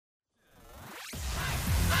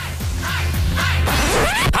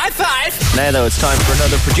Now, though, it's time for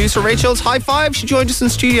another Producer Rachael's High Five. She joined us in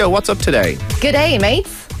studio. What's up today? Good day,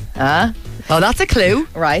 mates. Oh, that's a clue.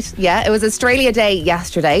 Right, yeah, it was Australia Day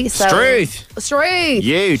yesterday. So Street.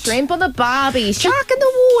 Ute. Shrimp on the barbie. Shark in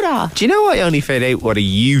the water. Do you know I only found out what a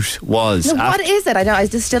ute was? No, what is it? I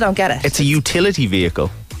just still don't get it. It's a utility vehicle.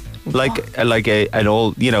 Like an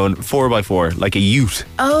old, 4x4, like a ute.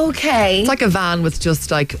 Okay. It's like a van with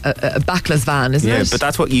just like a backless van, isn't it? Yeah, but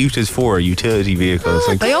that's what ute is for, a utility vehicle. It's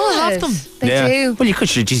like, They all have them. They do. Well, you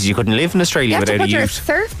couldn't live in Australia You have to without put a your ute.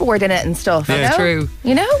 surfboard in it and stuff. Yeah, you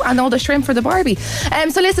know? true. And all the shrimp for the Barbie.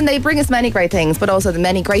 So listen, they bring us many great things, but also the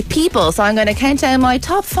many great people. So I'm going to count down my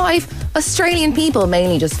top 5 Australian people,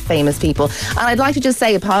 mainly just famous people. And I'd like to just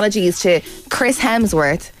say apologies to Chris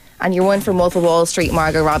Hemsworth and your one from Wolf of Wall Street,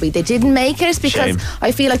 Margot Robbie. They didn't make it because Shame.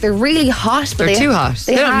 I feel like they're really hot. But They're too hot.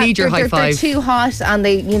 They don't need your high five. They're too hot, and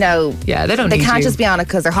they don't They need can't you. just be on it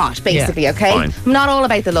because they're hot, basically. Yeah, okay, fine. I'm not all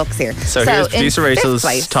about the looks here. So here's in Producer fifth Rachael's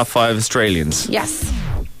place- top 5 Australians. Yes.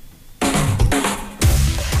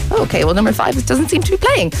 Okay, well, number 5 doesn't seem to be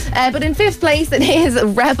playing. But in 5th place, it is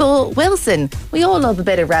Rebel Wilson. We all love a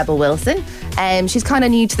bit of Rebel Wilson. She's kind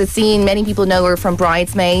of new to the scene. Many people know her from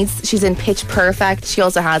Bridesmaids. She's in Pitch Perfect. She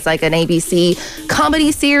also has like an ABC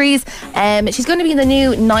comedy series. She's going to be in the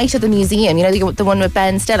new Night at the Museum. You know, the one with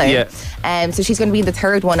Ben Stiller? Yeah. So she's going to be in the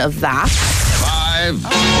 3rd one of that.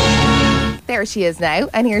 5. There she is now.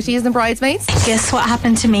 And here she is in Bridesmaids. Guess what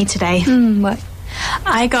happened to me today? What?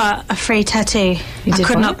 I got a free tattoo. I did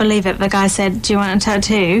could what? not believe it. The guy said, "Do you want a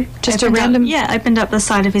tattoo?" Just a Opened up- random- Yeah, opened up the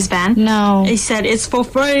side of his van. No. He said, "It's for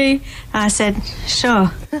free." I said,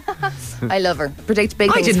 "Sure." I love her. Predict big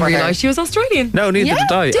I things didn't for her. realise she was Australian. No, neither Yeah,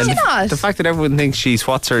 did I. did And you not? The fact that everyone thinks she's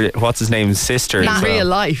what's his name's sister. In as well. real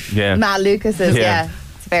life. Yeah. Matt Lucas's, Yeah.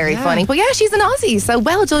 It's very funny. But yeah, she's an Aussie, so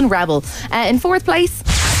well done, Rebel. In 4th place,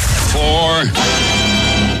 4.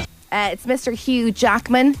 it's Mr. Hugh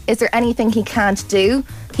Jackman. Is there anything he can't do?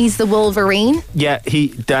 He's the Wolverine. Yeah,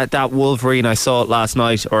 that Wolverine, I saw it last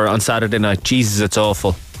night or on Saturday night. Jesus, it's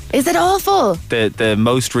awful. Is it awful? The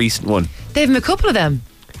most recent one. They have a couple of them.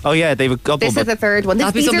 Oh yeah, they've a couple. This is the 3rd one.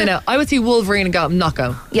 That'd be These something are- else. I would see Wolverine and go, I'm not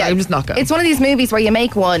going. Yeah, I'm just not going. It's one of these movies where you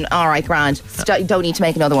make one, all right, grand. You don't need to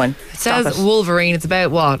make another one. It Stop says it. Wolverine. It's about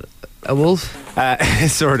what? A wolf?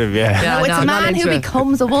 sort of, yeah. Yeah. No, it's no, a I'm not man who into it.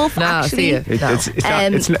 becomes a wolf, No, actually. see it. No.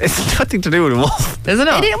 It's nothing to do with a wolf. Isn't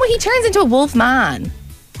it? Well, he turns into a wolf man.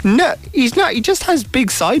 No, he's not. He just has big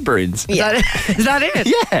sideburns. Is that it? Is that it?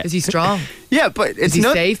 Yeah. Is he strong? Yeah, but Does it's he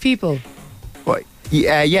not. save people? What?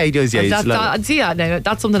 Yeah, he does. Yeah, he's I'd see that now.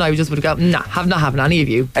 That's something I just would go, nah, not having any of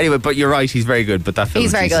you. Anyway, but you're right. He's very good. But that film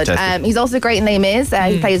He's is very good. detested. He's also great in Les Mis.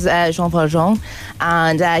 He plays Jean-Paul Jean.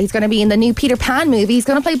 And he's going to be in the new Peter Pan movie. He's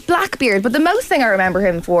going to play Blackbeard. But the most thing I remember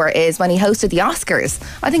him for is when he hosted the Oscars.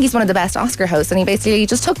 I think he's one of the best Oscar hosts, and he basically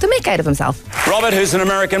just took the mick out of himself. Robert, who's an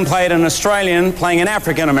American, played an Australian playing an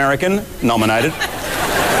African American, nominated.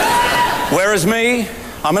 Whereas me,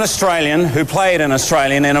 I'm an Australian who played an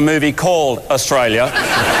Australian in a movie called Australia.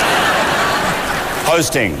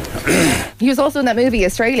 Hosting. He was also in that movie,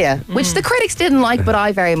 Australia, which the critics didn't like, but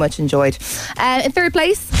I very much enjoyed. In 3rd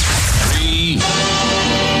place, 3.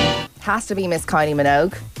 has to be Miss Kylie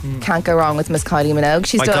Minogue. Can't go wrong with Miss Kylie Minogue.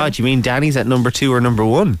 She's My done God, you mean Danny's at number 2 or number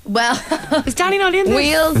 1? well. Is Danny not in this?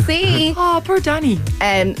 We'll see. Oh, poor Danny.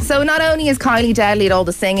 So not only is Kylie deadly at all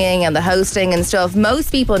the singing and the hosting and stuff,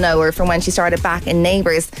 most people know her from when she started back in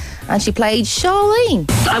Neighbours, and she played Charlene.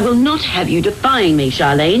 I will not have you defying me,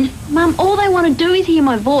 Charlene. Mum, all they want to do is hear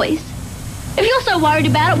my voice. If you're so worried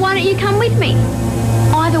about it, why don't you come with me?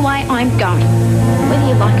 Either way, I'm going, whether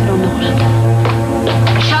you like it or not.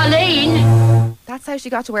 Charlene! That's how she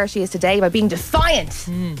got to where she is today, by being defiant.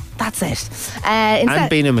 That's it. And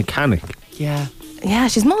being a mechanic. Yeah. Yeah,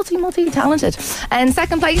 she's multi-talented. And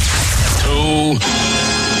 2nd place, 2.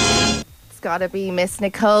 it's got to be Miss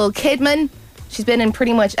Nicole Kidman. She's been in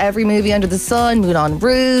pretty much every movie under the sun. Moulin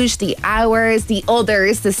Rouge, The Hours, The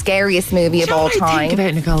Others, the scariest movie of all I think time.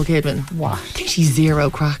 about Nicole Kidman. What? I think she's zero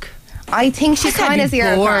crack. I think she's kind of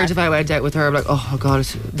zero bored crack. if I went out with her. I'm like, oh God,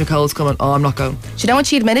 Nicole's coming. Oh, I'm not going. Do you know what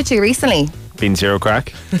she admitted to recently? Being zero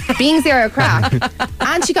crack. Being zero crack.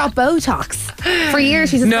 And she got Botox. For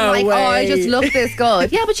years she's just No been like, oh, I way. just look this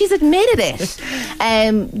good. Yeah, but she's admitted it.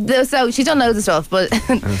 So she's done loads of stuff. But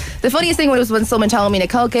the funniest thing was when someone told me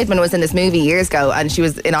Nicole Kidman was in this movie years ago, and she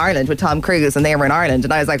was in Ireland with Tom Cruise, and they were in Ireland,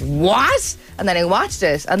 and I was like, what? And then I watched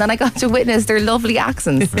it, and then I got to witness their lovely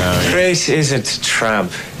accents. Grace isn't a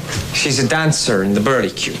tramp. She's a dancer in the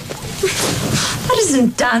barbecue. That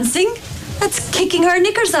isn't dancing. That's kicking her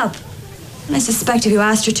knickers up. And I suspect if you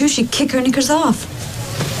asked her to, she'd kick her knickers off.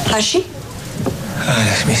 Has she?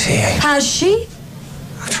 Let me see. Has she?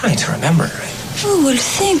 I'm trying to remember. Oh, well,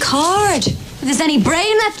 think hard. If there's any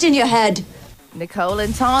brain left in your head. Nicole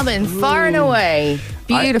and Tom in Far and Away.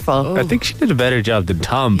 Beautiful. I think she did a better job than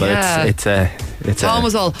Tom, but Yeah. it's Tom a.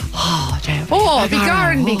 was all, Oh,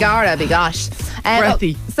 Bigara, Bigosh.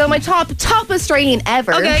 Breathy. So my top Australian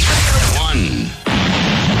ever. Okay.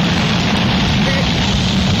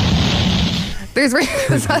 There's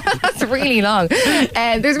that's really long.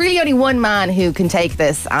 There's really only one man who can take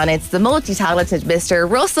this, and it's the multi-talented Mr.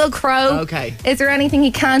 Russell Crowe. Okay. Is there anything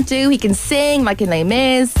he can't do? He can sing like in Les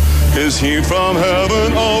Mis. Is he from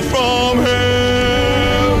heaven or from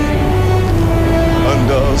hell? And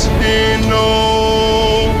does he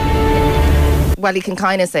know? Well, he can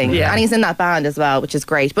kind of sing. Yeah. And he's in that band as well, which is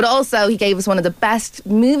great. But also, he gave us one of the best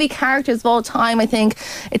movie characters of all time, I think.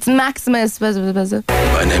 It's Maximus. My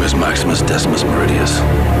name is Maximus Decimus Meridius,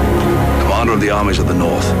 commander of the armies of the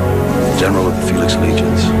North, general of the Felix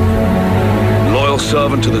Legions, loyal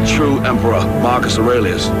servant to the true emperor, Marcus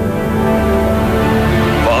Aurelius,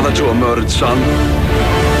 father to a murdered son,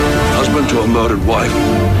 husband to a murdered wife,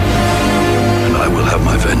 and I will have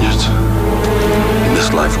my vengeance in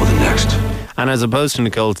this life or the next. And as opposed to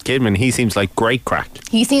Nicole Kidman, he seems like great crack.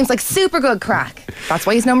 He seems like super good crack. That's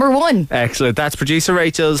why he's number one. Excellent. That's producer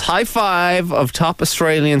Rachel's high five of top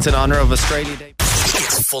Australians in honour of Australia Day.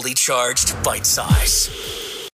 It's fully charged bite size.